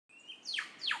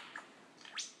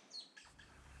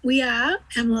We are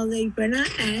Pamela Brenner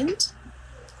and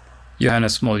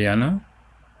Johannes Muljana.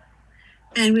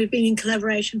 we've been in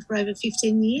collaboration for over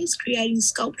 15 years, creating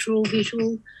sculptural,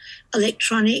 visual,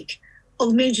 electronic,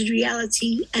 augmented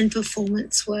reality and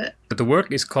performance work. The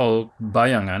work is called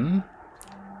Bayangan,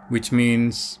 which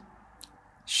means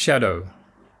shadow.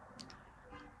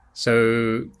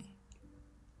 So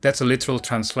that's a literal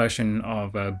translation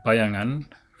of Bayangan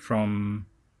from,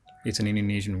 it's an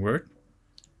Indonesian word.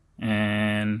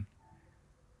 And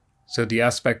so the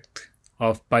aspect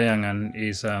of Bayangan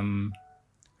is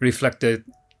reflected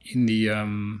in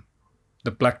the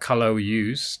black color we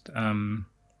used in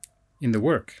the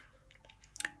work.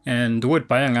 And the word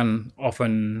Bayangan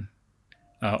often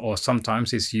or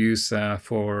sometimes is used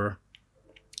for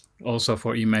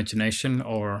imagination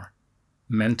or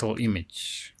mental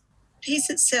image. The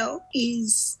piece itself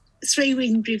is 3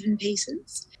 wind-driven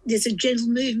pieces. There's a gentle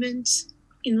movement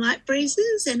in light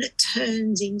breezes and it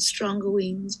turns in stronger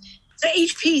winds. So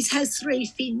each piece has 3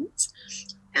 fins,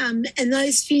 and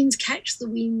those fins catch the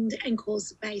wind and cause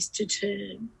the base to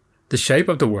turn. The shape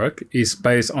of the work is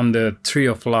based on the tree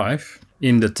of life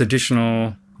in the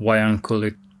traditional wayang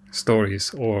kulit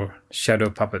stories or shadow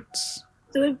puppets.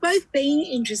 So we've both been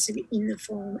interested in the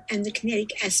form and the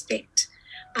kinetic aspect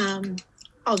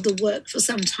of the work for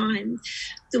some time.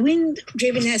 The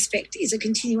wind-driven aspect is a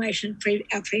continuation of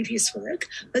our previous work,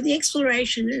 but the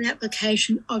exploration and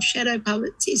application of shadow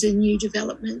puppets is a new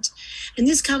development. And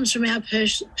this comes from our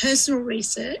personal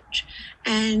research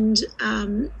and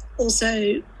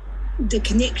also the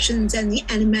connections and the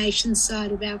animation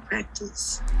side of our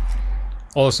practice.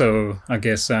 Also, I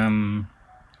guess,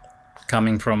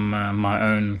 coming from my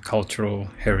own cultural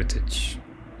heritage.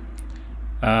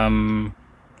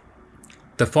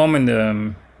 The form and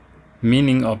the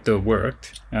meaning of the work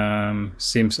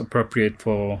seems appropriate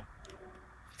for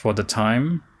the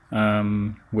time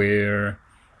where,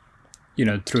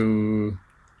 through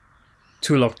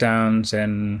 2 lockdowns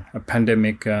and a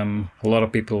pandemic, a lot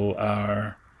of people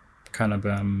are kind of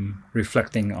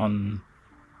reflecting on,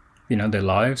 their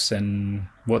lives and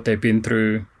what they've been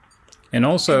through. And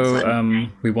also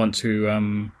we want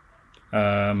to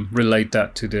relate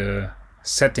that to the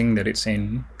setting that it's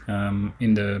in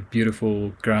the beautiful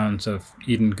grounds of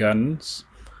Eden Gardens,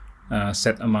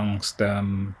 set amongst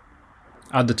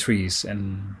other trees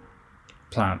and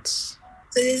plants.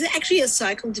 So there's actually a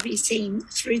cycle to be seen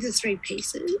through the 3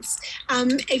 pieces.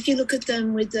 If you look at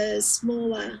them with the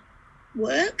smaller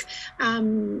work,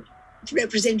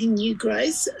 representing new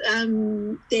growth,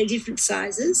 they're different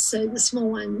sizes. So the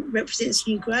small one represents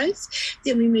new growth.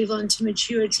 Then we move on to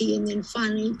maturity and then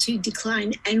finally to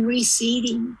decline and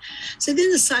reseeding. So then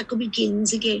the cycle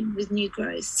begins again with new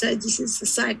growth. So this is the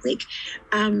cyclic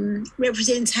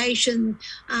representation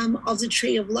of the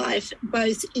tree of life,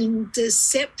 both in the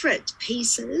separate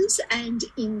pieces and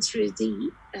in through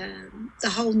the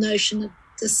whole notion of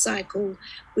the cycle,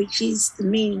 which is the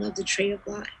meaning of the tree of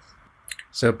life.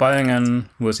 So Bayangan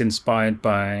was inspired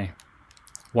by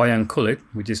wayang kulit,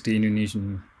 which is the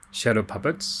Indonesian shadow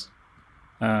puppets,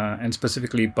 and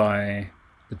specifically by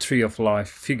the tree of life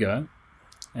figure.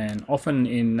 And often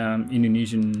in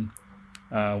Indonesian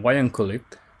wayang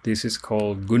kulit, this is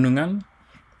called gunungan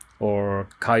or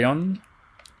kayon.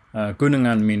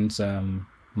 Gunungan means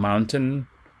mountain,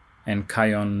 and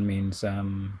kayon means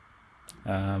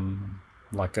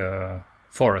like a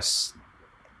forest.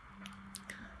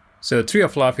 So tree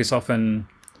of life is often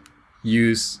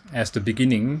used as the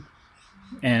beginning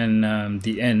and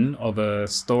the end of a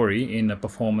story in a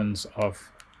performance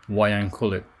of wayang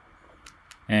kulit.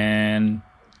 And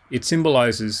it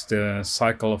symbolizes the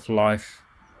cycle of life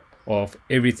of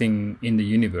everything in the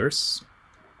universe.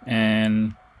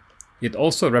 And it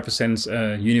also represents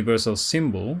a universal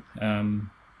symbol,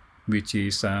 which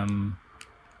is,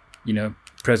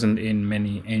 present in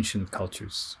many ancient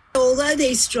cultures. Although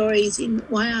these stories in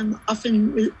wayang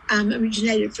often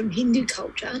originated from Hindu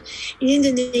culture, in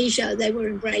Indonesia they were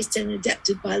embraced and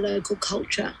adapted by local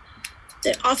culture.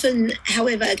 They often,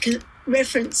 however, can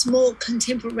reference more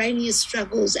contemporaneous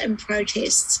struggles and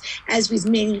protests, as with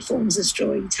many forms of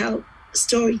storytelling,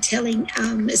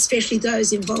 especially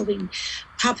those involving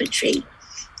puppetry.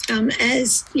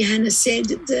 As Johannes said,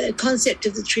 the concept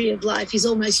of the tree of life is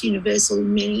almost universal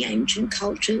in many ancient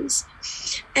cultures.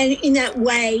 And in that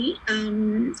way,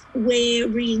 we're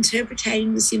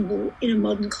reinterpreting the symbol in a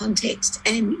modern context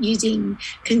and using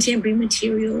contemporary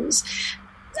materials.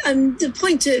 The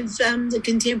point of the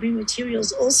contemporary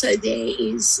materials also there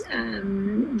is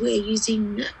we're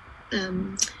using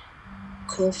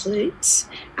core flutes,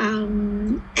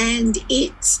 and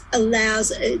it allows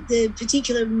the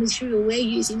particular material we're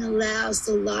using allows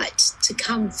the light to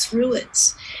come through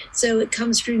it. So it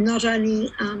comes through not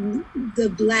only the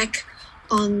black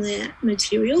on the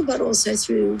material, but also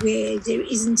through where there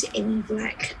isn't any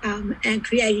black, and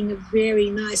creating a very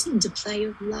nice interplay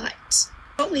of light.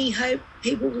 What we hope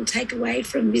people will take away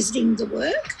from visiting the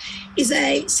work is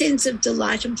a sense of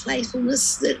delight and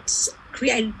playfulness that's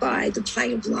created by the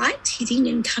play of light hitting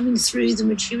and coming through the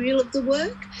material of the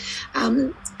work,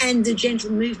 and the gentle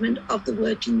movement of the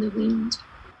work in the wind.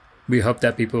 We hope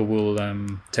that people will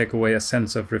take away a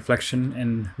sense of reflection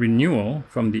and renewal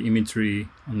from the imagery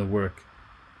on the work,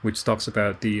 which talks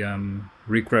about the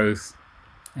regrowth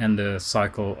and the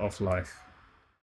cycle of life.